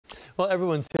Well,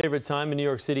 everyone's favorite time in New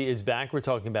York City is back. We're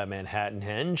talking about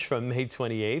Manhattanhenge. From May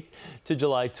 28th to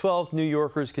July 12th, New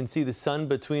Yorkers can see the sun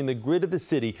between the grid of the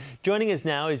city. Joining us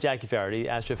now is Jackie Faherty,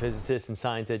 astrophysicist and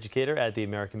science educator at the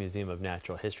American Museum of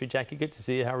Natural History. Jackie, good to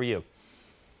see you. How are you?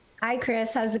 Hi,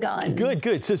 Chris. How's it going? Good,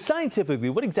 good. So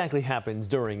scientifically, what exactly happens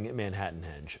during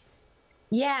Manhattanhenge?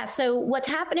 Yeah, so what's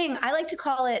happening, I like to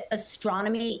call it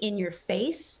astronomy in your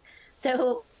face.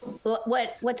 So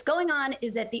what's going on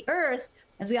is that the Earth,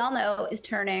 as we all know, is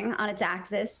turning on its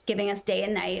axis, giving us day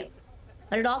and night,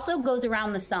 but it also goes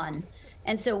around the sun.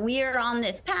 And so we are on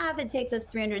this path. It takes us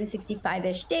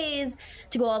 365-ish days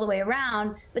to go all the way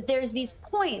around. But there's these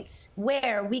points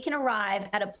where we can arrive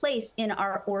at a place in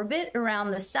our orbit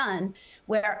around the sun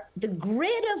where the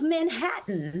grid of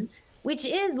Manhattan, which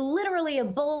is literally a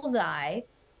bullseye,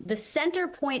 the center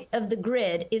point of the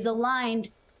grid is aligned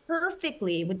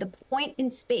perfectly with the point in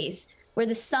space where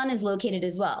the sun is located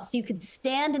as well. So you could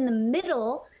stand in the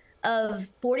middle of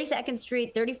 42nd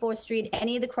Street, 34th Street,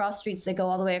 any of the cross streets that go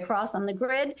all the way across on the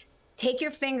grid, take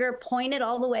your finger, point it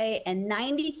all the way, and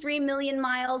 93 million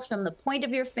miles from the point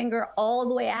of your finger all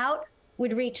the way out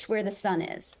would reach where the sun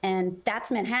is. And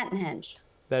that's Manhattanhenge.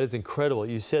 That is incredible.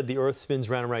 You said the Earth spins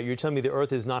round and round. You're telling me the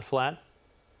Earth is not flat?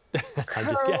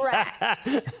 Correct.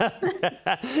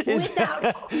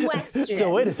 Without question. So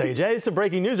wait a second, Jay, it's some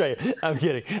breaking news right here. I'm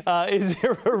kidding. Is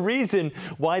there a reason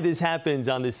why this happens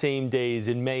on the same days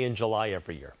in May and July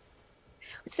every year?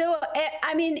 So,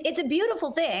 I mean, it's a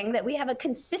beautiful thing that we have a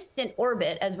consistent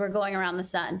orbit as we're going around the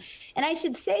sun. And I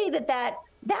should say that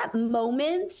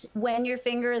moment when your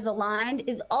finger is aligned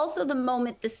is also the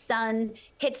moment the sun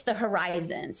hits the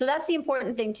horizon. So that's the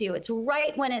important thing, too. It's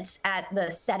right when it's at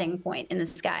the setting point in the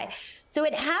sky. So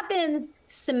it happens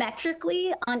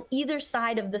symmetrically on either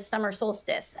side of the summer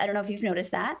solstice. I don't know if you've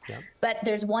noticed that, but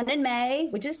there's one in May,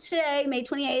 which is today, May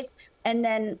 28th. And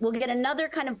then we'll get another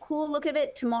kind of cool look of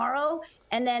it tomorrow.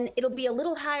 And then it'll be a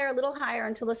little higher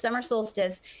until the summer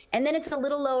solstice. And then it's a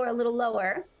little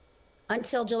lower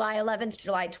until July 11th,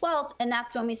 July 12th. And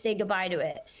that's when we say goodbye to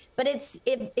it. But it's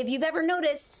if you've ever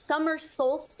noticed, summer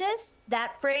solstice,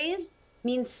 that phrase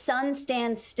means sun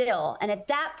stands still. And at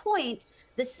that point,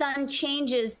 the sun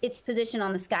changes its position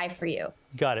on the sky for you.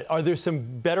 Got it. Are there some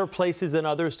better places than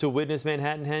others to witness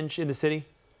Manhattanhenge in the city?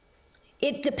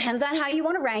 It depends on how you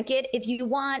want to rank it. If you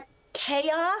want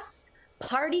chaos,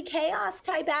 party chaos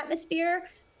type atmosphere,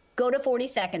 go to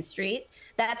 42nd Street.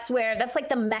 That's like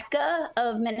the mecca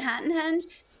of Manhattanhenge,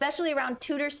 especially around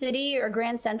Tudor City or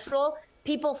Grand Central.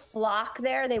 People flock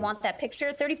there. They want that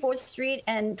picture. 34th Street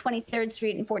and 23rd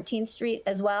Street and 14th Street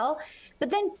as well. But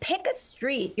then pick a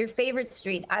street, your favorite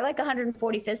street. I like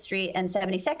 145th Street and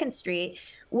 72nd Street,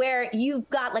 where you've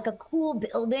got like a cool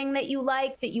building that you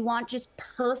like, that you want just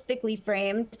perfectly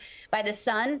framed by the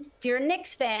sun. If you're a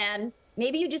Knicks fan,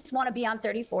 maybe you just want to be on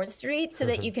 34th Street so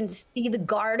that you can see the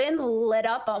garden lit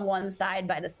up on one side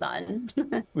by the sun.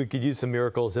 We could use some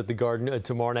miracles at the garden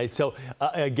tomorrow night. So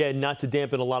again, not to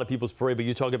dampen a lot of people's parade, but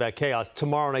you talk about chaos.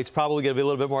 Tomorrow night's probably going to be a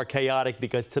little bit more chaotic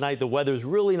because tonight the weather's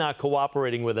really not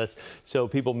cooperating with us. So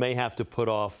people may have to put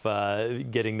off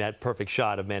getting that perfect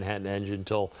shot of Manhattanhenge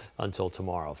until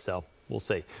tomorrow. So we'll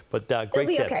see. But great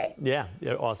tips. Okay. Yeah,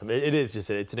 awesome. It is just,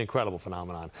 it's an incredible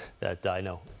phenomenon that I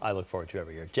know I look forward to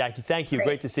every year. Jackie, thank you.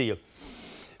 Great to see you.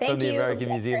 Thank From the you. American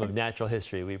Museum of Natural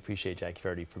History. We appreciate Jackie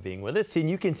Faherty for being with us. And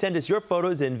you can send us your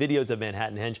photos and videos of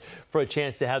Manhattanhenge for a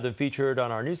chance to have them featured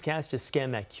on our newscast. Just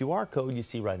scan that QR code you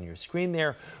see right on your screen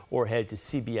there, or head to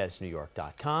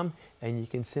cbsnewyork.com and you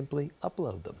can simply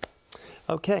upload them.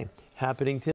 Okay, happening today.